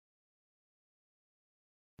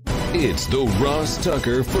It's the Ross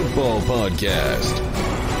Tucker Football Podcast.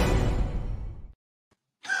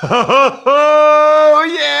 Oh,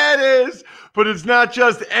 yeah, it is. But it's not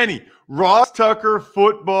just any Ross Tucker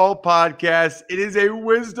Football Podcast. It is a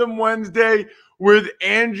Wisdom Wednesday with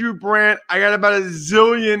Andrew Brandt. I got about a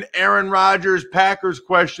zillion Aaron Rodgers Packers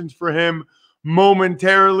questions for him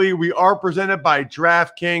momentarily. We are presented by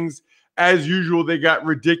DraftKings. As usual, they got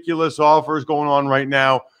ridiculous offers going on right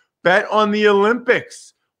now. Bet on the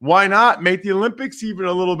Olympics. Why not make the Olympics even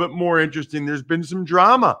a little bit more interesting? There's been some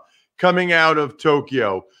drama coming out of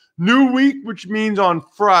Tokyo. New week, which means on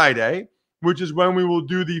Friday, which is when we will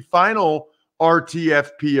do the final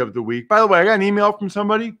RTFP of the week. By the way, I got an email from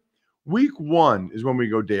somebody. Week 1 is when we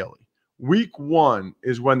go daily. Week 1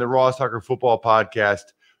 is when the Ross Tucker Football Podcast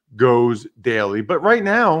goes daily. But right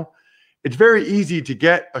now, it's very easy to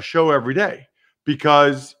get a show every day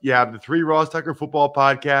because you have the 3 Ross Tucker Football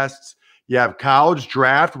Podcasts. You have College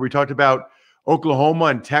Draft, where we talked about Oklahoma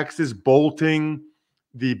and Texas bolting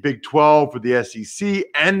the Big 12 for the SEC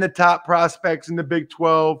and the top prospects in the Big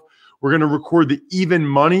 12. We're going to record the Even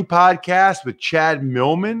Money podcast with Chad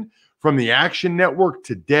Millman from the Action Network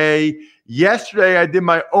today. Yesterday, I did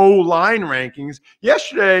my O-line rankings.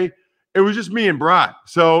 Yesterday, it was just me and Brian.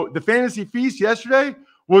 So the Fantasy Feast yesterday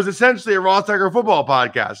was essentially a Ross Tucker Football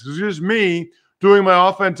Podcast. It was just me doing my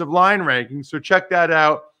offensive line rankings. So check that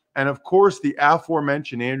out. And, of course, the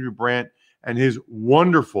aforementioned Andrew Brandt and his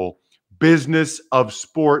wonderful Business of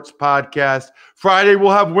Sports podcast. Friday,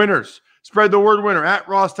 we'll have winners. Spread the word winner at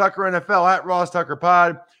Ross Tucker NFL, at Ross Tucker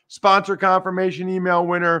Pod, sponsor confirmation email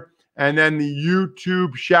winner, and then the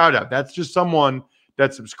YouTube shout out. That's just someone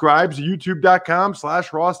that subscribes to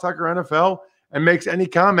youtube.com/Ross Tucker NFL and makes any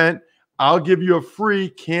comment. I'll give you a free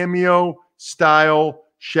cameo style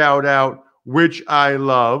shout out, which I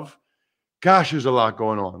love. Gosh, there's a lot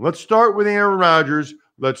going on. Let's start with Aaron Rodgers.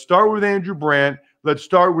 Let's start with Andrew Brandt. Let's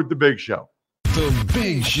start with the big show. The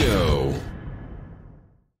Big Show.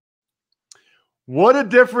 What a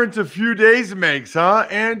difference a few days makes, huh,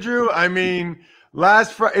 Andrew? I mean,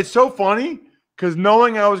 last Friday, it's so funny because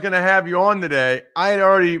knowing I was going to have you on today, I had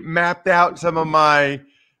already mapped out some of my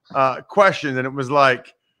questions, and it was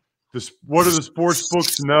like, what do the sports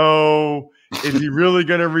books know? Is he really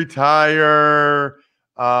going to retire?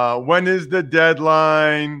 When is the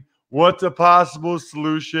deadline? What's a possible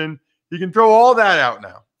solution? You can throw all that out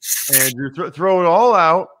now. Andrew, throw it all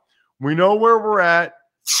out. We know where we're at.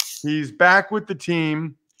 He's back with the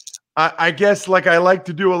team. I guess like I like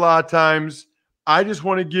to do a lot of times, I just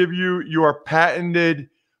want to give you your patented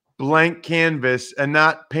blank canvas and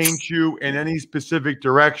not paint you in any specific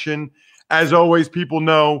direction. As always, people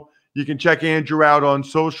know you can check Andrew out on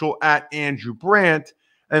social at Andrew Brandt.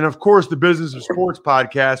 And, of course, the Business of Sports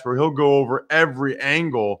podcast, where he'll go over every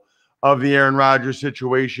angle of the Aaron Rodgers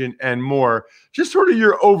situation and more. Just sort of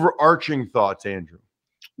your overarching thoughts, Andrew.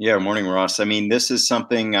 Yeah, morning, Ross. I mean, this is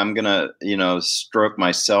something I'm going to, stroke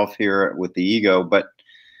myself here with the ego, but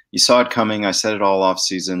you saw it coming. I said it all off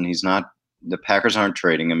season. The Packers aren't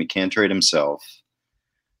trading him. He can't trade himself.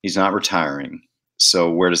 He's not retiring. So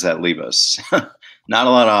where does that leave us? Not a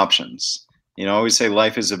lot of options. I always say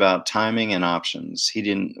life is about timing and options. He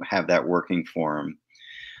didn't have that working for him.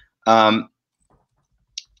 I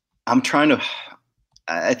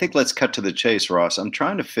think let's cut to the chase, Ross. I'm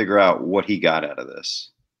trying to figure out what he got out of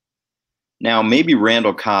this. Now, maybe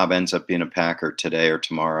Randall Cobb ends up being a Packer today or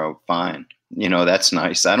tomorrow. Fine. That's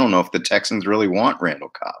nice. I don't know if the Texans really want Randall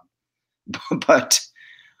Cobb. But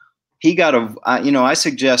he got I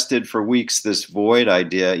suggested for weeks this void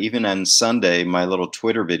idea, even on Sunday, my little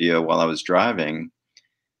Twitter video while I was driving.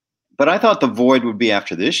 But I thought the void would be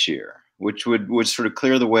after this year, which would sort of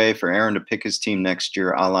clear the way for Aaron to pick his team next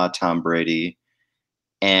year, a la Tom Brady,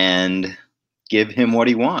 and give him what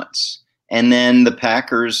he wants. And then the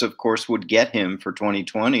Packers, of course, would get him for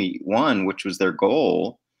 2021, which was their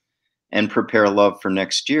goal, and prepare love for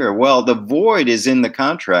next year. Well, the void is in the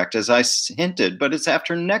contract, as I hinted, but it's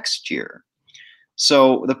after next year.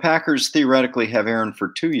 So the Packers theoretically have Aaron for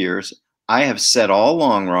 2 years. I have said all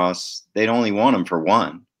along, Ross, they'd only want him for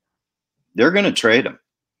 1. They're going to trade him.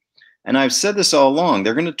 And I've said this all along,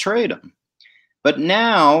 they're going to trade him. But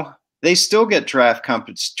now they still get trade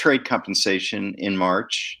compensation in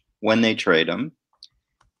March when they trade him.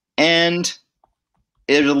 And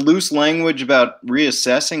there's a loose language about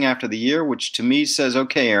reassessing after the year, which to me says,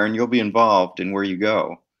 okay, Aaron, you'll be involved in where you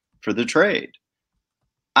go for the trade.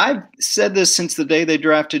 I've said this since the day they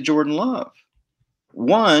drafted Jordan Love.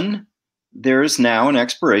 1, there is now an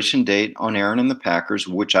expiration date on Aaron and the Packers,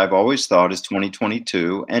 which I've always thought is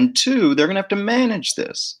 2022. And 2, they're going to have to manage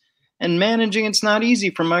this. And managing, it's not easy.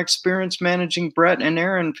 From my experience managing Brett and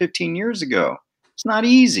Aaron 15 years ago, it's not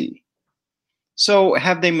easy. So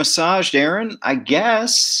have they massaged Aaron? I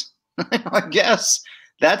guess. I guess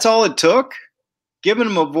that's all it took. Giving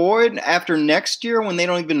him a void after next year when they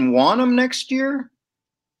don't even want him next year.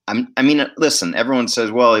 I mean, listen, everyone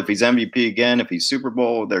says, well, if he's MVP again, if he's Super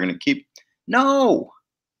Bowl, they're going to keep. No.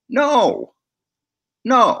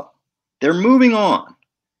 They're moving on.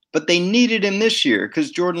 But they needed him this year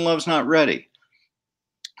because Jordan Love's not ready.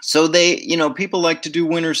 So they, people like to do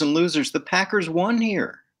winners and losers. The Packers won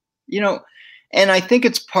here, and I think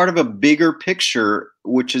it's part of a bigger picture,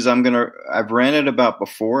 which is I've ranted about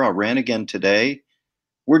before. I'll rant again today.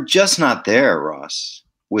 We're just not there, Ross,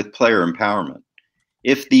 with player empowerment.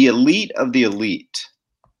 If the elite of the elite,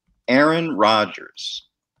 Aaron Rodgers,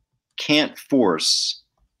 can't force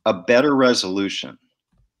a better resolution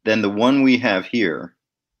than the one we have here,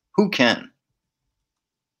 who can?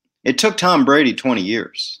 It took Tom Brady 20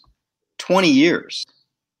 years. 20 years.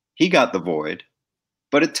 He got the void,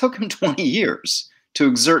 but it took him 20 years to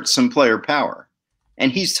exert some player power.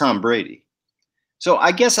 And he's Tom Brady. So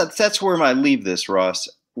I guess that's where I leave this, Ross.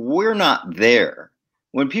 We're not there.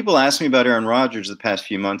 When people ask me about Aaron Rodgers the past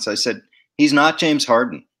few months, I said, he's not James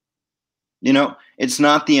Harden. It's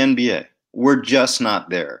not the NBA. We're just not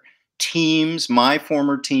there. Teams, my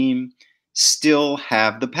former team, still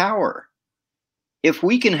have the power. If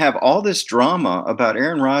we can have all this drama about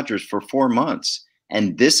Aaron Rodgers for 4 months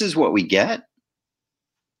and this is what we get,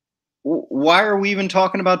 why are we even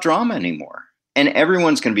talking about drama anymore? And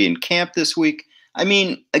everyone's going to be in camp this week. I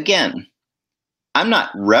mean, again, I'm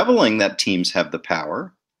not reveling that teams have the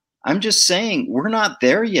power. I'm just saying we're not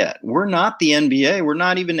there yet. We're not the NBA. We're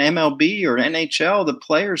not even MLB or NHL. The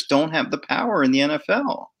players don't have the power in the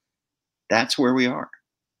NFL. That's where we are.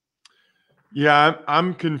 Yeah,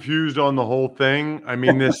 I'm confused on the whole thing. I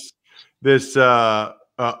mean, they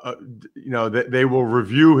will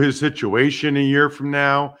review his situation a year from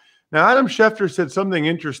now. Now, Adam Schefter said something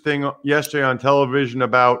interesting yesterday on television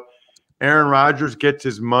about Aaron Rodgers gets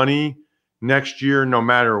his money next year no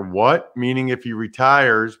matter what, meaning if he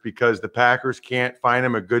retires because the Packers can't find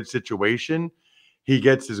him a good situation, he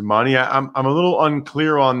gets his money. I'm a little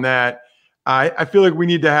unclear on that. I feel like we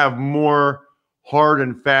need to have more hard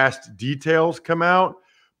and fast details come out.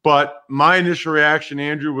 But my initial reaction,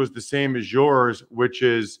 Andrew, was the same as yours, which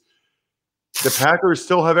is the Packers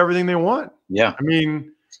still have everything they want. Yeah. I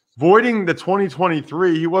mean, voiding the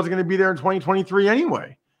 2023, he wasn't going to be there in 2023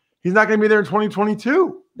 anyway. He's not going to be there in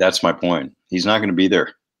 2022. That's my point. He's not going to be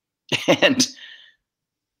there. And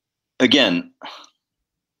again,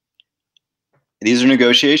 these are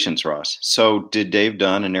negotiations, Ross. So did Dave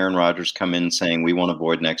Dunn and Aaron Rodgers come in saying we want to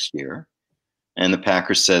void next year? And the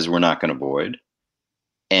Packers says we're not going to void.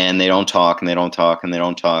 And they don't talk and they don't talk and they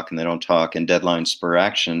don't talk and they don't talk, and deadlines spur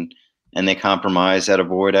action, and they compromise at a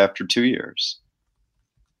void after 2 years.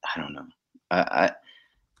 I don't know.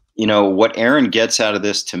 What Aaron gets out of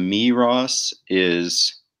this to me, Ross,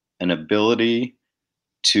 is an ability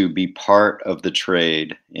to be part of the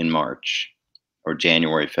trade in March or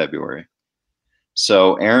January, February.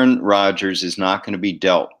 So Aaron Rodgers is not going to be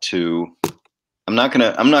dealt to. I'm not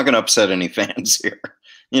going to upset any fans here.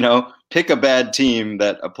 Pick a bad team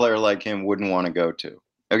that a player like him wouldn't want to go to.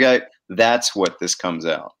 Okay? That's what this comes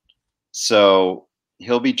out. So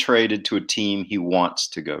he'll be traded to a team he wants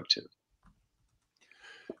to go to.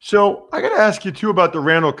 So I got to ask you, too, about the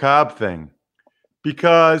Randall Cobb thing,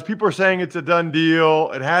 because people are saying it's a done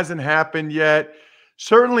deal. It hasn't happened yet.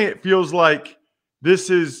 Certainly it feels like this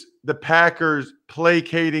is the Packers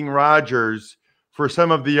placating Rodgers for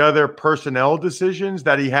some of the other personnel decisions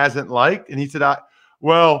that he hasn't liked. And he said, I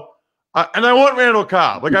want Randall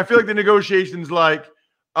Cobb. Like, I feel like the negotiations like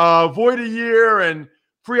void a year and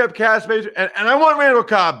free up cap space, and I want Randall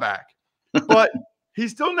Cobb back. But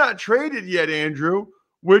he's still not traded yet, Andrew,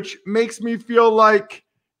 which makes me feel like,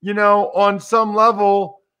 on some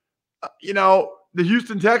level, the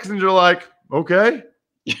Houston Texans are like, okay,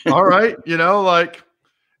 all right,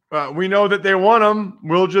 we know that they want him.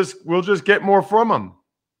 We'll just get more from him.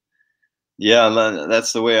 Yeah,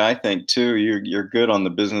 that's the way I think too. You're good on the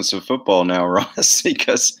business of football now, Ross,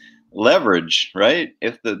 because leverage, right?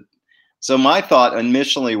 So my thought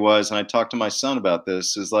initially was, and I talked to my son about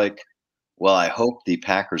this, is like, well, I hope the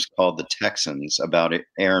Packers called the Texans about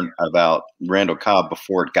Randall Cobb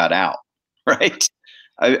before it got out, right?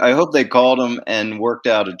 I hope they called him and worked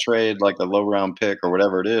out a trade, like a low round pick or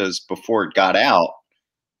whatever it is, before it got out,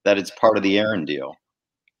 that it's part of the Aaron deal.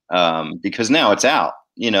 Because now it's out,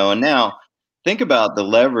 and now think about the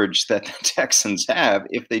leverage that the Texans have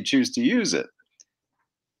if they choose to use it.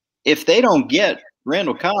 If they don't get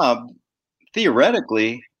Randall Cobb,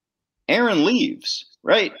 theoretically, Aaron leaves,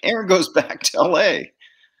 right? Aaron goes back to LA.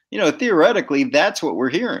 Theoretically, that's what we're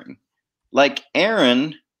hearing. Like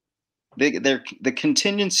Aaron, the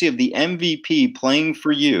contingency of the MVP playing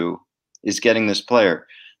for you is getting this player.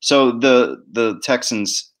 So the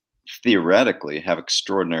Texans theoretically have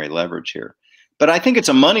extraordinary leverage here. But I think it's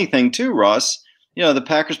a money thing too, Ross. The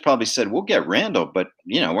Packers probably said, we'll get Randall, but,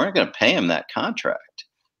 we're not going to pay him that contract.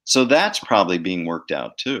 So that's probably being worked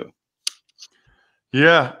out too.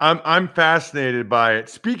 Yeah, I'm fascinated by it.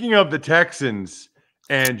 Speaking of the Texans,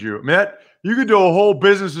 Andrew, Matt, you could do a whole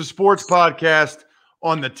business of sports podcast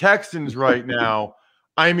on the Texans right now.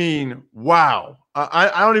 I mean, wow. I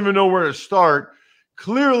don't even know where to start.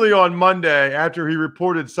 Clearly on Monday, after he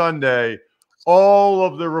reported Sunday, all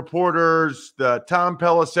of the reporters, the Tom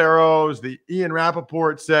Pelisseros, the Ian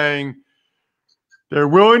Rappaport saying they're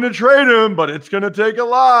willing to trade him, but it's going to take a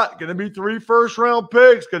lot. Going to be 3 first-round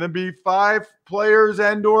picks, going to be 5 players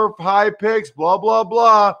and/or high picks, blah, blah,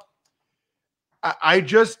 blah. I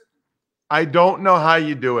don't know how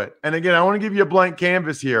you do it. And again, I want to give you a blank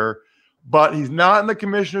canvas here, but he's not in the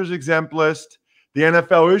commissioner's exempt list. The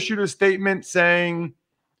NFL issued a statement saying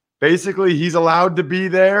basically he's allowed to be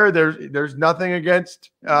there. There's nothing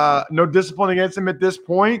against, no discipline against him at this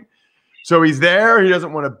point. So he's there. He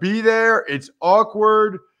doesn't want to be there. It's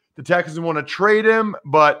awkward. The Texans want to trade him,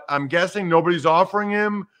 but I'm guessing nobody's offering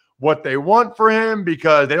him what they want for him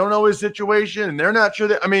because they don't know his situation and they're not sure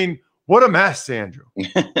that. I mean, what a mess, Andrew.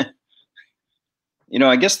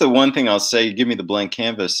 I guess the one thing I'll say, give me the blank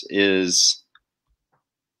canvas, is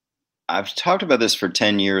I've talked about this for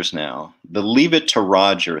 10 years now, the leave it to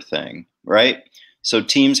Roger thing, right? So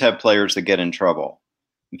teams have players that get in trouble.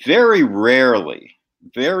 Very rarely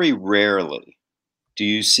do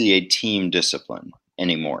you see a team discipline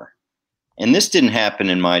anymore. And this didn't happen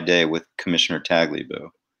in my day with Commissioner Tagliabue.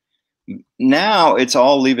 Now it's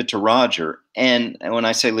all leave it to Roger. And when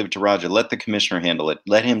I say leave it to Roger, let the commissioner handle it.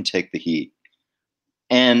 Let him take the heat.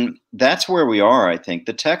 And that's where we are, I think.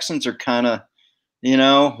 The Texans are kind of,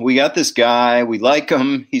 we got this guy. We like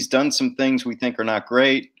him. He's done some things we think are not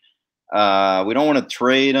great. We don't want to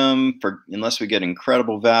trade him unless we get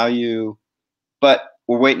incredible value. But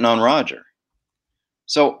we're waiting on Roger.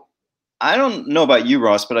 So I don't know about you,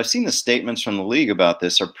 Ross, but I've seen the statements from the league about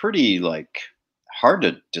this are pretty hard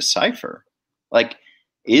to decipher.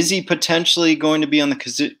 Is he potentially going to be on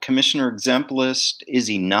the commissioner exempt list? Is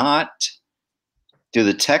he not? Do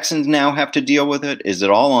the Texans now have to deal with it? Is it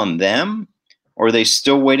all on them? Or are they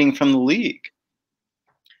still waiting from the league?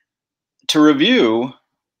 To review,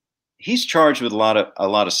 he's charged with a lot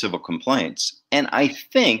of civil complaints. And I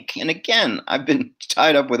think, and again, I've been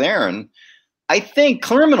tied up with Aaron, I think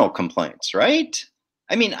criminal complaints, right?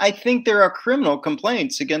 I mean, I think there are criminal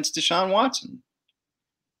complaints against Deshaun Watson.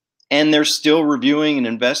 And they're still reviewing and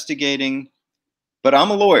investigating. But I'm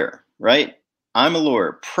a lawyer, right? I'm a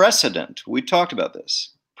lawyer. Precedent. We talked about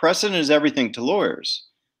this. Precedent is everything to lawyers.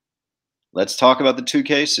 Let's talk about the 2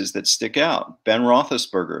 cases that stick out. Ben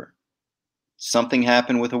Roethlisberger. Something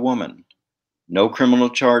happened with a woman. No criminal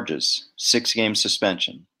charges. 6-game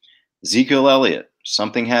suspension. Ezekiel Elliott.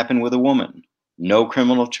 Something happened with a woman. No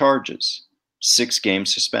criminal charges. 6-game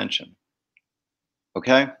suspension.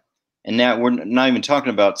 Okay? And now we're not even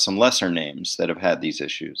talking about some lesser names that have had these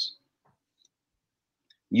issues.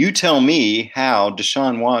 You tell me how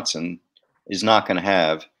Deshaun Watson is not going to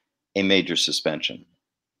have a major suspension.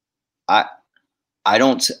 I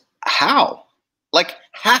don't. How?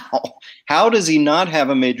 How? How does he not have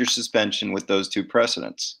a major suspension with those 2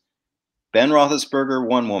 precedents? Ben Roethlisberger,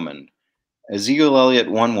 1 woman. Ezekiel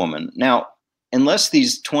Elliott, 1 woman. Now, unless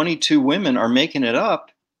these 22 women are making it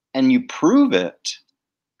up and you prove it,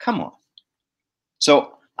 come on.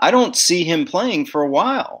 So I don't see him playing for a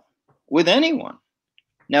while with anyone.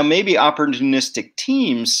 Now, maybe opportunistic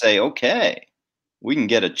teams say, okay, we can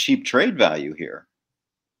get a cheap trade value here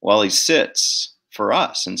while he sits for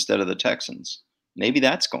us instead of the Texans. Maybe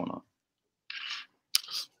that's going on.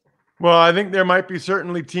 Well, I think there might be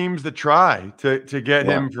certainly teams that try to get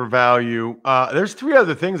him for value. There's 3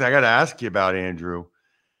 other things I got to ask you about, Andrew.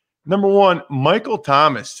 Number 1, Michael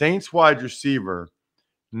Thomas, Saints wide receiver,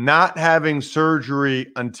 not having surgery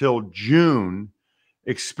until June,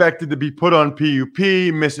 expected to be put on PUP,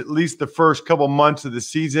 miss at least the first couple months of the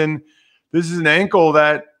season. This is an ankle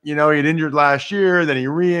that, he had injured last year, then he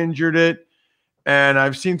re-injured it. And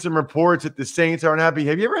I've seen some reports that the Saints aren't happy.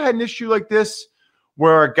 Have you ever had an issue like this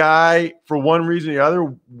where a guy, for one reason or the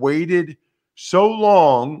other, waited so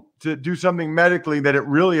long to do something medically that it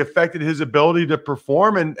really affected his ability to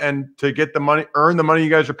perform and to get the money, earn the money you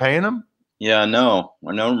guys are paying him? Yeah, no,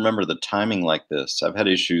 I don't remember the timing like this. I've had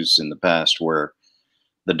issues in the past where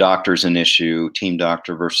the doctor's an issue, team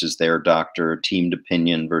doctor versus their doctor, team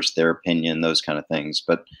opinion versus their opinion, those kind of things.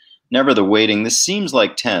 But never the waiting. This seems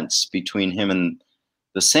like tense between him and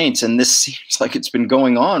the Saints. And this seems like it's been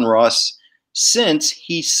going on, Ross, since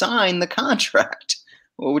he signed the contract,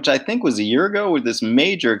 which I think was a year ago, with this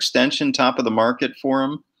major extension, top of the market for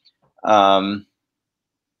him.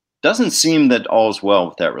 Doesn't seem that all's well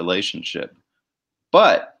with that relationship.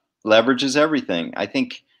 But leverage is everything. I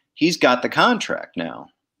think he's got the contract now.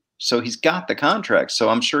 So he's got the contract. So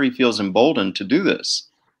I'm sure he feels emboldened to do this.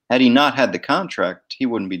 Had he not had the contract, he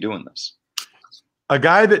wouldn't be doing this. A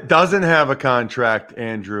guy that doesn't have a contract,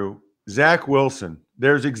 Andrew, Zach Wilson.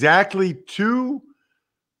 There's exactly 2,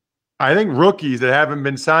 I think, rookies that haven't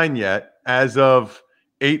been signed yet as of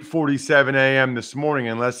 8:47 a.m. this morning,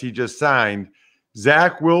 unless he just signed.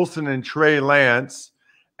 Zach Wilson and Trey Lance.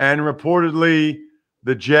 And reportedly,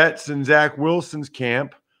 the Jets and Zach Wilson's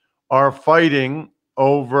camp are fighting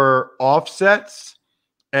over offsets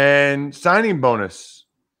and signing bonus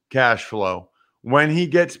cash flow when he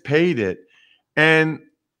gets paid it. And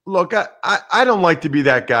look, I don't like to be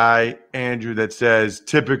that guy, Andrew, that says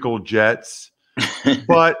typical Jets.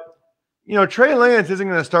 But, you know, Trey Lance isn't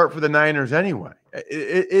going to start for the Niners anyway.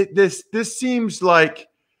 This seems like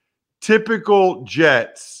typical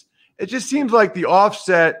Jets. It just seems like the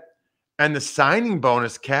offset and the signing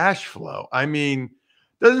bonus cash flow, I mean,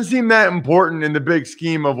 doesn't seem that important in the big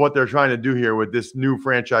scheme of what they're trying to do here with this new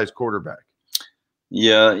franchise quarterback.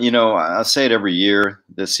 Yeah, you know, I say it every year.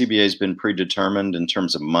 The CBA has been predetermined in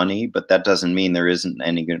terms of money, but that doesn't mean there isn't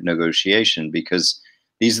any negotiation, because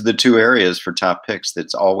these are the 2 areas for top picks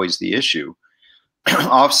that's always the issue.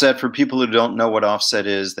 Offset, for people who don't know what offset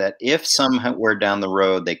is, that if somewhere down the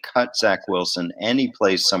road they cut Zach Wilson and he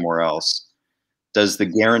plays somewhere else, does the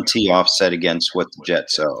guarantee offset against what the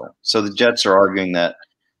Jets owe? So the Jets are arguing that,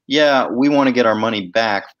 yeah, we want to get our money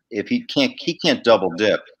back. If he can't double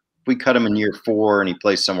dip. If we cut him in year 4 and he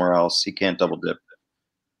plays somewhere else, he can't double dip.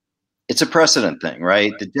 It's a precedent thing,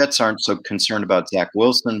 right? The Jets aren't so concerned about Zach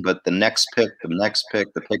Wilson, but the next pick,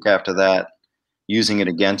 the pick after that, using it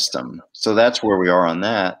against them. So that's where we are on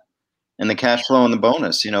that. And the cash flow and the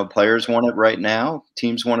bonus, you know, players want it right now.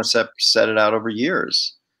 Teams want to set it out over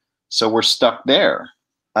years. So we're stuck there.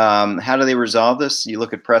 How do they resolve this? You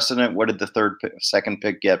look at precedent. What did the second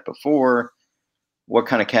pick get before? What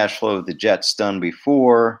kind of cash flow have the Jets done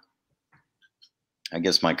before? I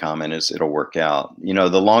guess my comment is it'll work out. You know,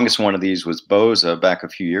 the longest one of these was Boza back a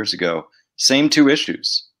few years ago. Same two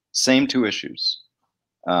issues.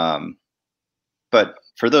 But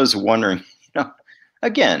for those wondering, you know,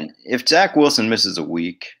 again, if Zach Wilson misses a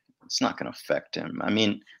week, it's not going to affect him. I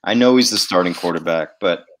mean, I know he's the starting quarterback,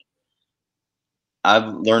 but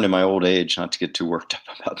I've learned in my old age not to get too worked up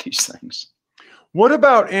about these things. What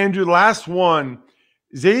about, Andrew, last one,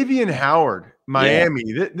 Xavien Howard, Miami.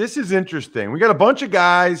 Yeah. This is interesting. We got a bunch of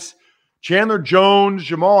guys, Chandler Jones,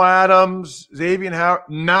 Jamal Adams, Xavien Howard,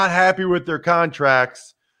 not happy with their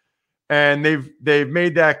contracts. And they've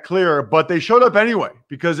made that clear, but they showed up anyway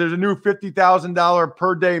because there's a new $50,000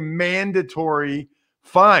 per day mandatory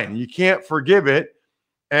fine. You can't forgive it.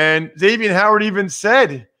 And Xavien Howard even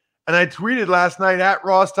said, and I tweeted last night at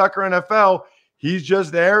RossTuckerNFL, he's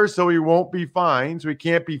just there so he won't be fined, so he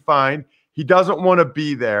can't be fined. He doesn't want to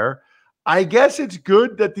be there. I guess it's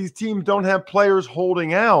good that these teams don't have players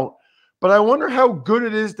holding out, but I wonder how good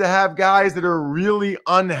it is to have guys that are really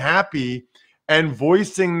unhappy and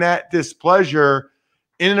voicing that displeasure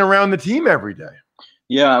in and around the team every day.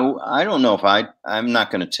 Yeah, I don't know if I'm not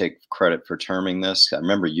going to take credit for terming this. I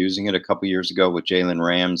remember using it a couple years ago with Jalen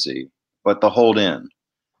Ramsey, but the hold in.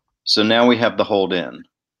 So now we have the hold in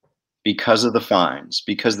because of the fines,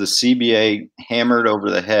 because the CBA hammered over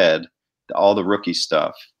the head all the rookie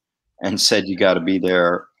stuff and said you got to be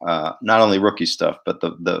there, not only rookie stuff, but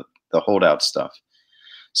the holdout stuff.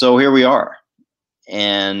 So here we are.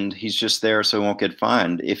 And he's just there so he won't get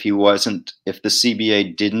fined. If the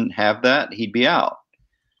CBA didn't have that, he'd be out.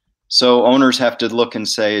 So owners have to look and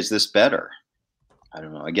say, is this better? I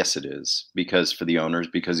don't know. I guess it is because for the owners,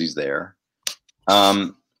 because he's there.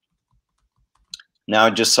 Now I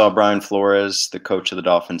just saw Brian Flores, the coach of the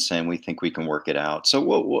Dolphins, saying we think we can work it out. So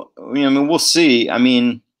we'll see. I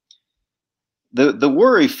mean, the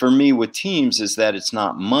worry for me with teams is that it's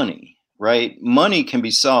not money. Right? Money can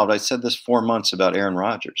be solved. I said this 4 months about Aaron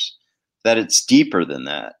Rodgers, that it's deeper than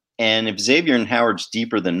that. And if Xavien Howard's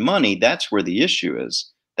deeper than money, that's where the issue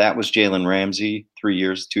is. That was Jalen Ramsey 2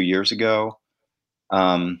 years ago.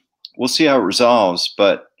 We'll see how it resolves.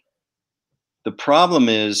 But The problem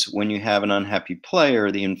is when you have an unhappy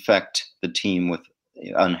player, they infect the team with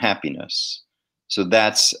unhappiness. So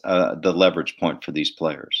that's the leverage point for these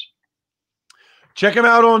players. Check him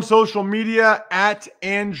out on social media at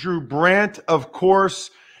Andrew Brandt, of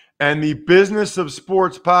course, and the Business of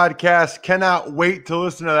Sports podcast. Cannot wait to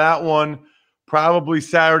listen to that one, probably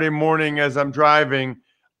Saturday morning as I'm driving.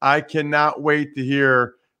 I cannot wait to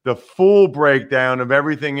hear the full breakdown of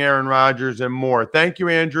everything Aaron Rodgers and more. Thank you,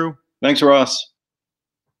 Andrew. Thanks, Ross.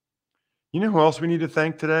 You know who else we need to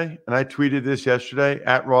thank today? And I tweeted this yesterday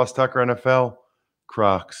at RossTuckerNFL.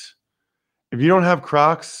 Crocs. If you don't have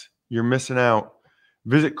Crocs, you're missing out.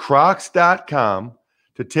 Visit crocs.com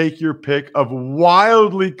to take your pick of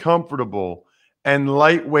wildly comfortable and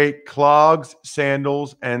lightweight clogs,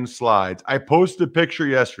 sandals, and slides. I posted a picture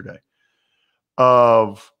yesterday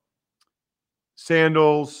of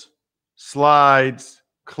sandals, slides,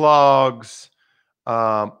 clogs.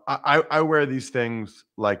 I wear these things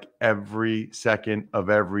like every second of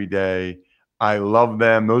every day. I love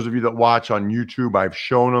them. Those of you that watch on YouTube, I've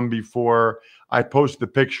shown them before. I posted a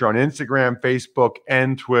picture on Instagram, Facebook,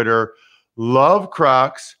 and Twitter. Love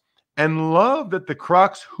Crocs and love that the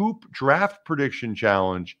Crocs Hoop Draft Prediction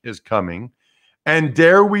Challenge is coming. And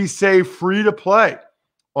dare we say free to play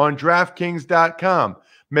on DraftKings.com.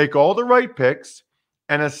 Make all the right picks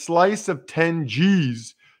and a slice of 10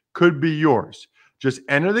 G's could be yours. Just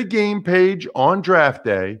enter the game page on draft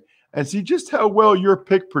day and see just how well your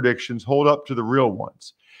pick predictions hold up to the real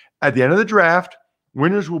ones. At the end of the draft,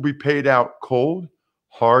 winners will be paid out cold,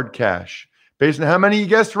 hard cash based on how many you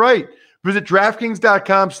guessed right. Visit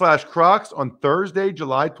DraftKings.com/Crocs on Thursday,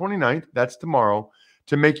 July 29th, that's tomorrow,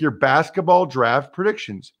 to make your basketball draft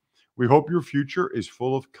predictions. We hope your future is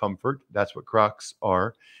full of comfort, that's what Crocs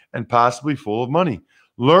are, and possibly full of money.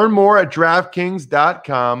 Learn more at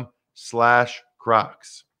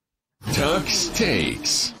DraftKings.com/Crocs. Tuck's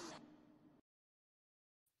Takes.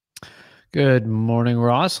 Good morning,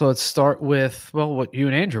 Ross. Let's start with, well, what you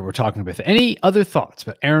and Andrew were talking about. Any other thoughts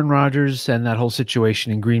about Aaron Rodgers and that whole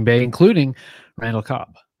situation in Green Bay, including Randall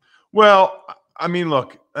Cobb? Well, I mean,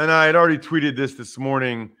 look, and I had already tweeted this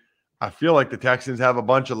morning. I feel like the Texans have a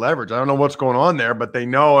bunch of leverage. I don't know what's going on there, but they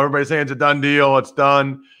know everybody's saying it's a done deal. It's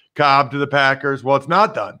done. Cobb to the Packers. Well, it's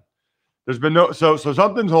not done. There's been no, so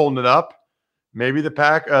something's holding it up. Maybe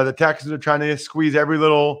the Texans are trying to squeeze every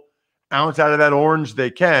little ounce out of that orange they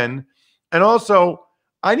can. And also,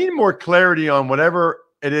 I need more clarity on whatever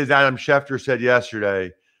it is Adam Schefter said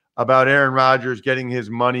yesterday about Aaron Rodgers getting his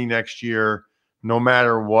money next year, no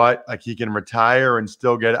matter what. Like he can retire and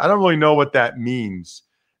still get it. I don't really know what that means.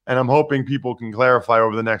 And I'm hoping people can clarify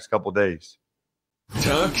over the next couple of days.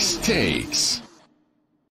 Tuck's Takes.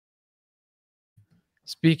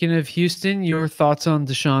 Speaking of Houston, your thoughts on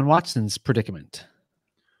Deshaun Watson's predicament?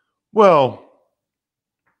 Well,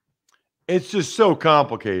 it's just so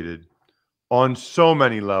complicated on so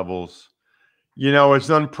many levels. You know, it's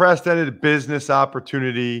an unprecedented business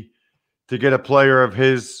opportunity to get a player of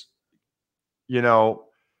his, you know,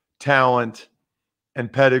 talent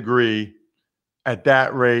and pedigree at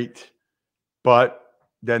that rate. But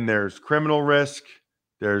then there's criminal risk.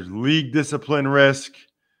 There's league discipline risk.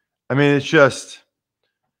 I mean, it's just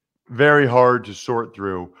very hard to sort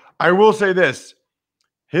through. I will say this.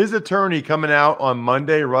 His attorney coming out on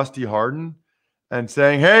Monday, Rusty Hardin, and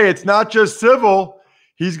saying, hey, it's not just civil.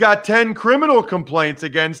 He's got 10 criminal complaints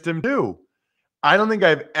against him too. I don't think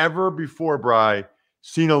I've ever before, Bri,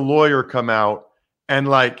 seen a lawyer come out and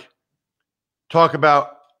like talk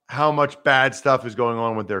about how much bad stuff is going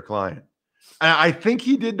on with their client. And I think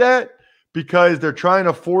he did that because they're trying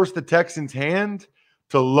to force the Texans' hand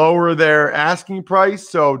to lower their asking price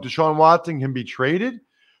so Deshaun Watson can be traded.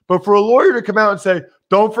 But for a lawyer to come out and say,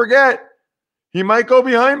 don't forget, he might go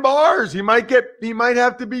behind bars. He might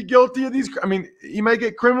have to be guilty of these. I mean, he might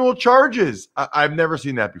get criminal charges. I've never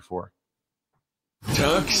seen that before.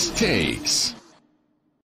 Tuck's Takes.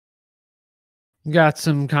 Got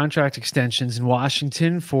some contract extensions in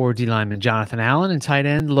Washington for D lineman Jonathan Allen and tight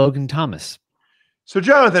end Logan Thomas. So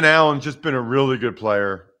Jonathan Allen's just been a really good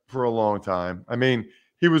player for a long time. I mean,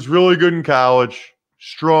 he was really good in college,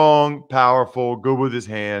 strong, powerful, good with his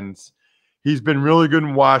hands. He's been really good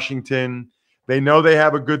in Washington. They know they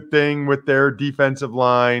have a good thing with their defensive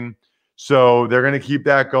line, so they're going to keep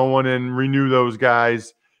that going and renew those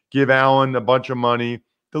guys, give Allen a bunch of money.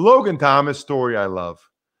 The Logan Thomas story I love.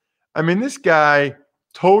 I mean, this guy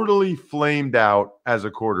totally flamed out as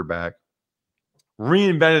a quarterback,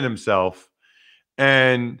 reinvented himself,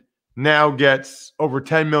 and now gets over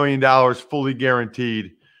 $10 million fully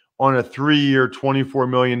guaranteed on a 3-year, $24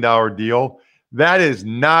 million deal. That is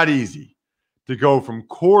not easy to go from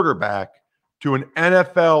quarterback to an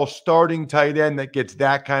NFL starting tight end that gets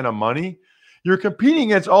that kind of money, you're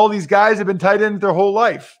competing against all these guys that have been tight ends their whole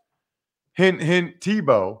life. Hint, hint,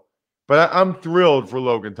 Tebow. But I'm thrilled for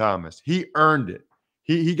Logan Thomas. He earned it.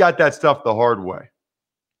 He got that stuff the hard way.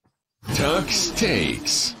 Tuck's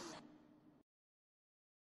Takes.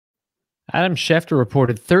 Adam Schefter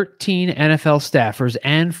reported 13 NFL staffers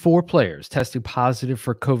and 4 players testing positive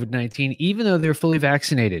for COVID-19, even though they're fully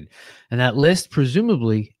vaccinated. And that list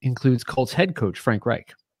presumably includes Colts head coach Frank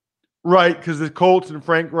Reich. Right, because the Colts and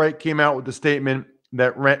Frank Reich came out with the statement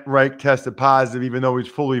that Reich tested positive, even though he's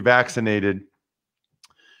fully vaccinated.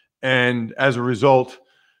 And as a result,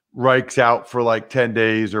 Reich's out for like 10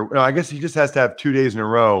 days, or no, I guess he just has to have 2 days in a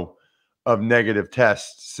row of negative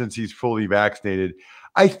tests since he's fully vaccinated.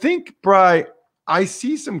 I think, Bri, I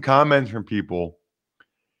see some comments from people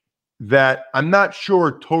that I'm not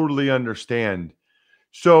sure totally understand.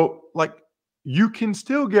 So, like, you can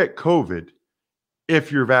still get COVID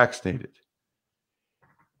if you're vaccinated.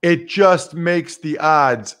 It just makes the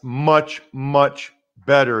odds much, much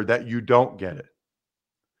better that you don't get it.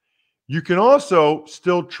 You can also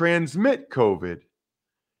still transmit COVID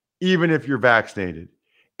even if you're vaccinated.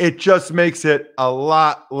 It just makes it a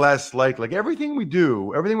lot less likely. Like everything we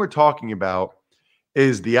do, everything we're talking about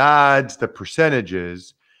is the odds, the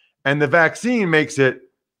percentages, and the vaccine makes it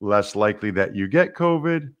less likely that you get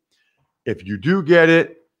COVID. If you do get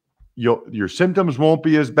it, your symptoms won't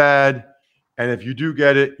be as bad. And if you do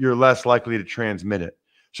get it, you're less likely to transmit it.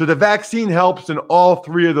 So the vaccine helps in all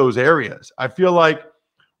 3 of those areas. I feel like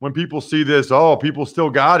when people see this, oh, people still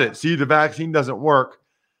got it. See, the vaccine doesn't work.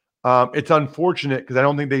 It's unfortunate because I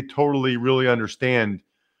don't think they totally really understand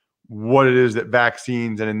what it is that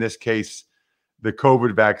vaccines, and in this case, the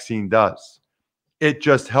COVID vaccine does. It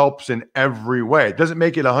just helps in every way. It doesn't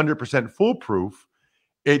make it 100% foolproof.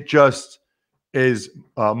 It just is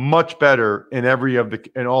much better in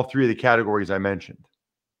all 3 of the categories I mentioned.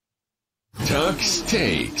 Tuck's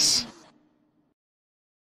Takes.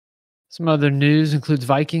 Some other news includes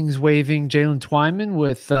Vikings waiving Jalen Twyman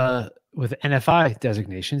with NFI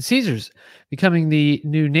designation. Caesars becoming the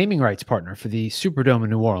new naming rights partner for the Superdome in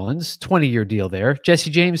New Orleans. 20-year deal there.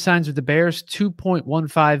 Jesse James signs with the Bears,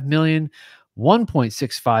 $2.15 million,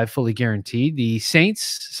 $1.65 fully guaranteed. The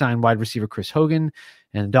Saints signed wide receiver Chris Hogan,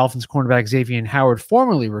 and the Dolphins cornerback Xavien Howard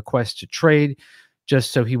formally requests to trade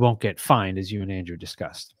just so he won't get fined, as you and Andrew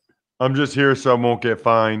discussed. I'm just here so I won't get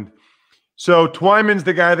fined. So Twyman's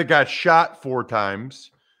the guy that got shot 4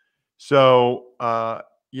 times. So, I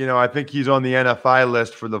think he's on the NFI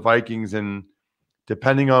list for the Vikings, and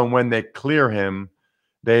depending on when they clear him,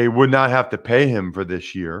 they would not have to pay him for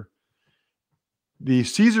this year. The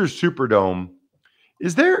Caesars Superdome,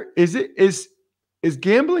 is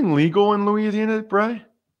gambling legal in Louisiana, Bri?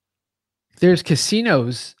 There's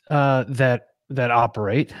casinos that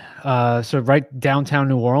operate. So right downtown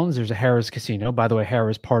New Orleans, there's a Harrah's Casino. By the way,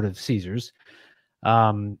 Harrah's part of Caesars.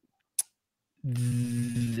 As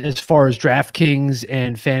far as DraftKings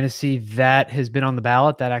and fantasy, that has been on the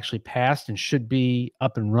ballot. That actually passed and should be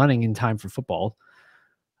up and running in time for football,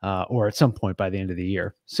 or at some point by the end of the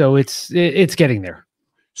year. So it's getting there.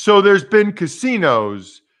 So there's been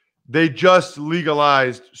casinos. They just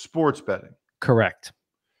legalized sports betting. Correct.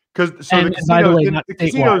 The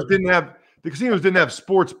casinos didn't have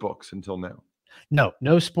sports books until now.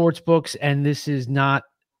 No sports books, and this is not.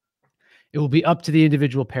 It will be up to the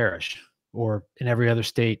individual parish, or in every other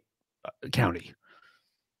state, county.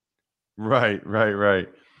 Right.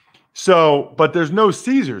 So, but there's no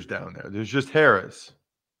Caesars down there. There's just Harrah's.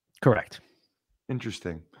 Correct.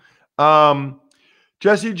 Interesting.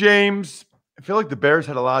 Jesse James, I feel like the Bears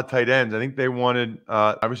had a lot of tight ends. I think they wanted,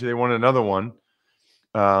 obviously they wanted another one.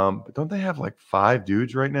 But don't they have like 5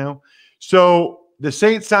 dudes right now? So the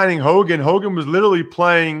Saints signing Hogan. Hogan was literally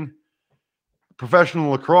playing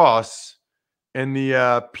professional lacrosse in the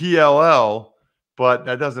PLL, but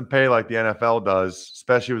that doesn't pay like the NFL does,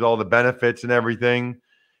 especially with all the benefits and everything.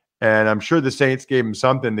 And I'm sure the Saints gave him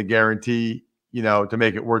something to guarantee, to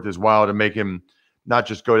make it worth his while, to make him not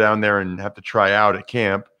just go down there and have to try out at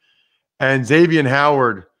camp. And Xavien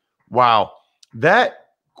Howard, wow, that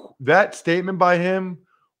statement by him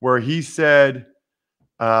where he said,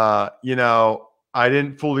 I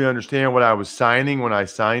didn't fully understand what I was signing when I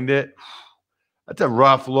signed it. That's a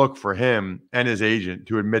rough look for him and his agent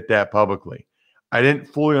to admit that publicly. I didn't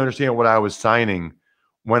fully understand what I was signing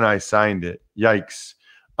when I signed it. Yikes.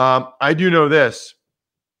 I do know this.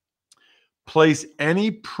 Place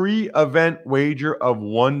any pre-event wager of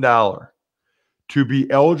 $1 to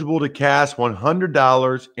be eligible to cash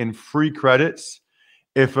 $100 in free credits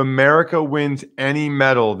if America wins any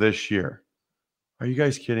medal this year. Are you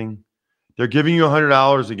guys kidding? They're giving you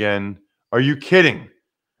 $100 again. Are you kidding?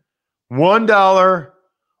 $1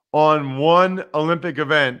 on one Olympic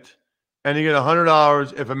event, and you get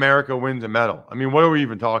 $100 if America wins a medal. I mean, what are we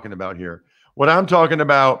even talking about here? What I'm talking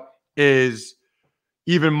about is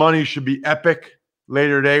Even Money should be epic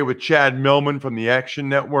later today with Chad Millman from the Action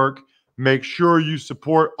Network. Make sure you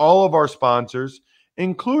support all of our sponsors,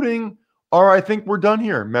 including our I Think We're Done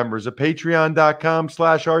Here members of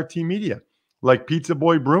patreon.com/RTmedia, like Pizza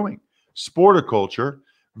Boy Brewing, Sporticulture,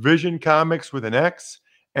 Vision Comics with an X,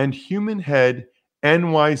 and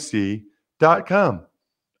HumanHeadNYC.com.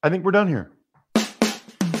 I think we're done here.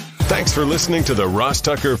 Thanks for listening to the Ross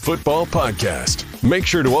Tucker Football Podcast. Make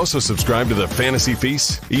sure to also subscribe to the Fantasy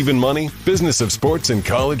Feast, Even Money, Business of Sports, and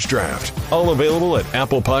College Draft. All available at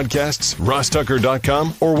Apple Podcasts,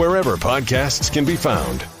 RossTucker.com, or wherever podcasts can be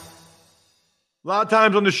found. A lot of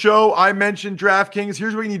times on the show, I mentioned DraftKings.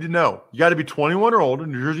 Here's what you need to know. You got to be 21 or older,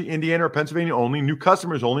 New Jersey, Indiana, or Pennsylvania only. New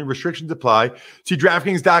customers only. Restrictions apply. See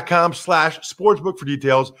DraftKings.com/sportsbook for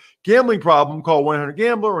details. Gambling problem, call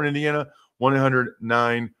 1-800-GAMBLER, or in Indiana,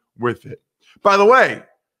 1-800-9-WITH-IT. By the way,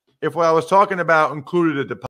 if what I was talking about included a deposit,